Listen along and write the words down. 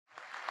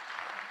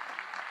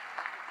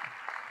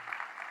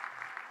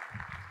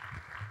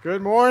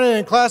Good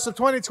morning, class of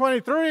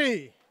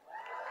 2023.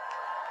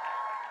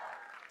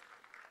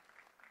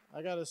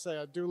 I got to say,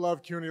 I do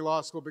love CUNY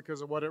Law School because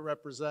of what it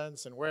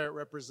represents and where it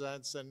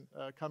represents, and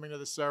coming to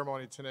the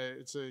ceremony today.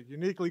 It's a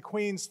uniquely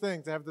Queens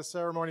thing to have the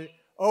ceremony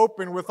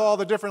open with all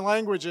the different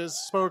languages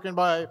spoken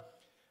by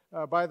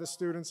the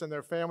students and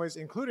their families,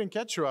 including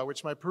Quechua,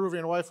 which my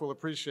Peruvian wife will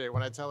appreciate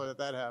when I tell her that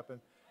that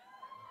happened.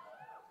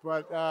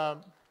 But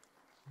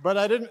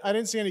I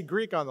didn't see any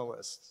Greek on the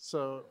list,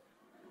 so.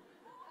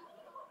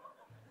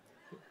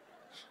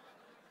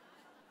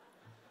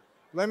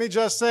 Let me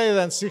just say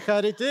then,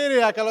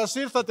 συγχαρητήρια, καλώς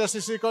ήρθατε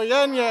στις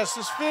οικογένειες,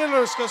 στους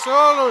φίλους και σε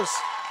όλους.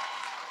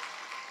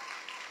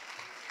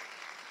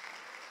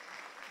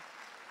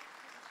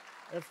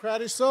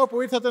 Ευχαριστώ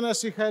που ήρθατε να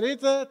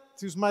συγχαρείτε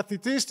τους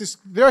μαθητές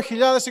της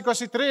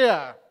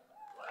 2023.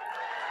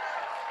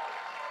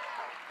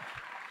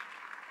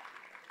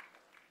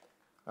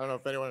 I don't know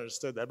if anyone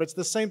understood that, but it's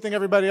the same thing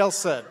everybody else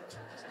said.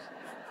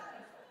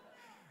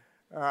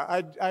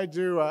 I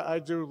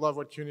do love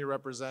what CUNY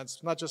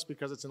represents, not just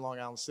because it's in Long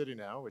Island City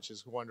now, which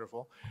is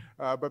wonderful,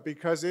 but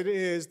because it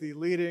is the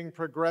leading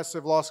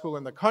progressive law school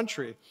in the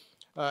country.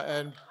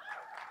 And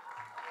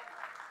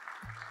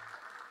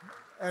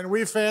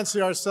we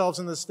fancy ourselves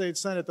in the state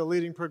senate the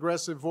leading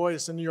progressive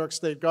voice in New York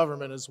state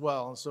government as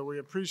well. And so we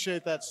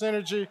appreciate that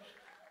synergy.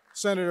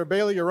 Senator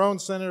Bailey, your own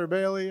Senator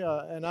Bailey,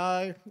 and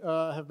I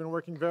have been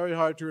working very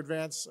hard to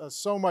advance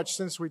so much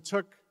since we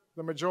took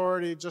the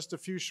majority just a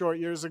few short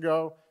years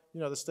ago. You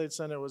know, the state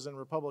senate was in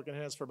Republican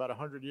hands for about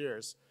 100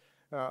 years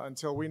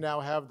until we now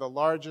have the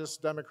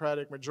largest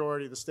Democratic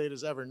majority the state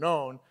has ever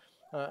known.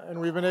 And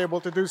we've been able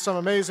to do some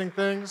amazing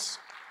things,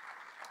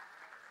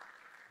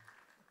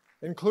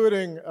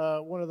 including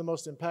one of the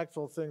most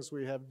impactful things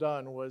we have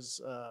done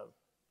was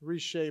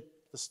reshape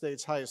the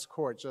state's highest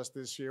court just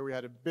this year. We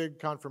had a big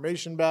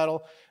confirmation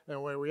battle,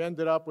 and where we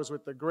ended up was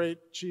with the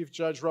great Chief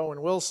Judge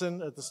Rowan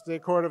Wilson at the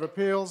State Court of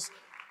Appeals.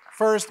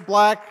 First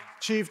black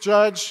chief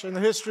judge in the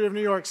history of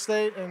New York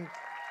State,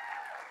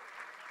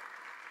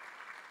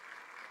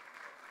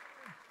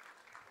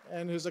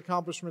 and his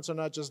accomplishments are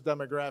not just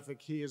demographic.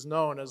 He is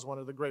known as one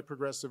of the great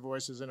progressive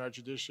voices in our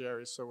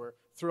judiciary, so we're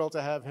thrilled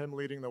to have him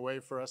leading the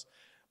way for us.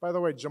 By the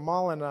way,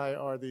 Jamal and I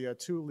are the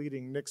two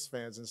leading Knicks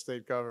fans in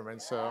state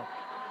government, so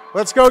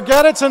let's go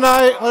get it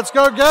tonight. Let's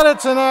go get it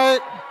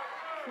tonight.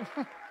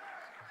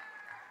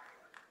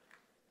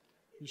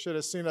 You should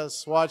have seen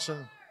us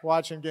watching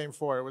Game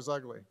 4. It was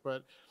ugly.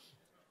 But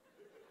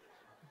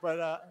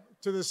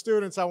to the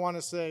students, I want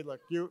to say, look,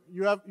 you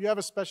have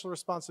a special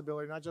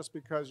responsibility, not just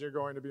because you're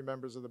going to be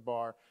members of the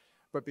bar,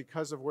 but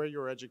because of where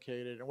you're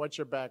educated and what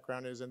your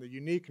background is and the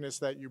uniqueness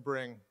that you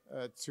bring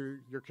to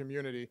your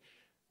community.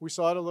 We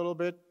saw it a little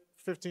bit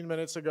 15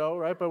 minutes ago,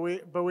 right? But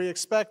we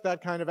expect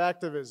that kind of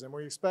activism.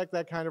 We expect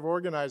that kind of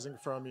organizing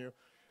from you.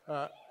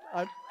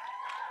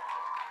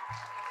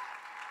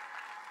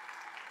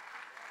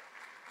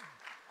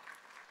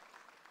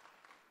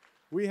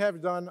 We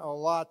have done a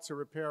lot to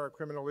repair our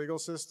criminal legal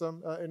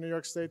system in New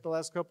York State the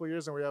last couple of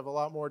years, and we have a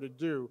lot more to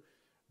do.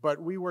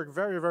 But we work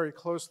very, very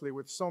closely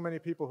with so many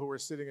people who are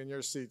sitting in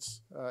your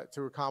seats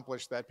to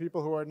accomplish that.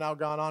 People who are now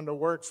gone on to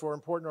work for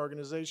important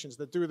organizations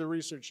that do the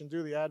research and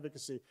do the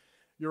advocacy.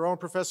 Your own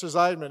Professor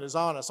Zeidman is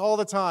on us all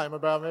the time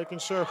about making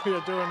sure we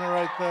are doing the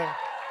right thing.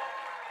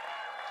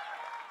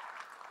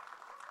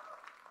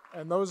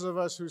 And those of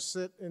us who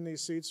sit in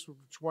these seats,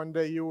 which one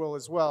day you will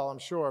as well, I'm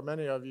sure,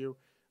 many of you,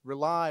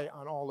 rely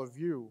on all of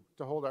you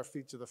to hold our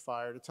feet to the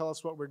fire, to tell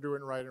us what we're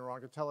doing right and wrong,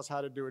 to tell us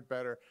how to do it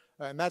better.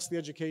 And that's the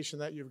education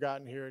that you've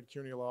gotten here at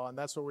CUNY Law, and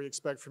that's what we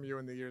expect from you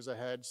in the years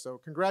ahead. So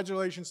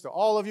congratulations to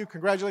all of you.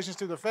 Congratulations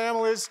to the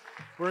families.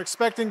 We're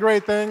expecting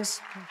great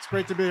things. It's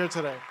great to be here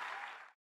today.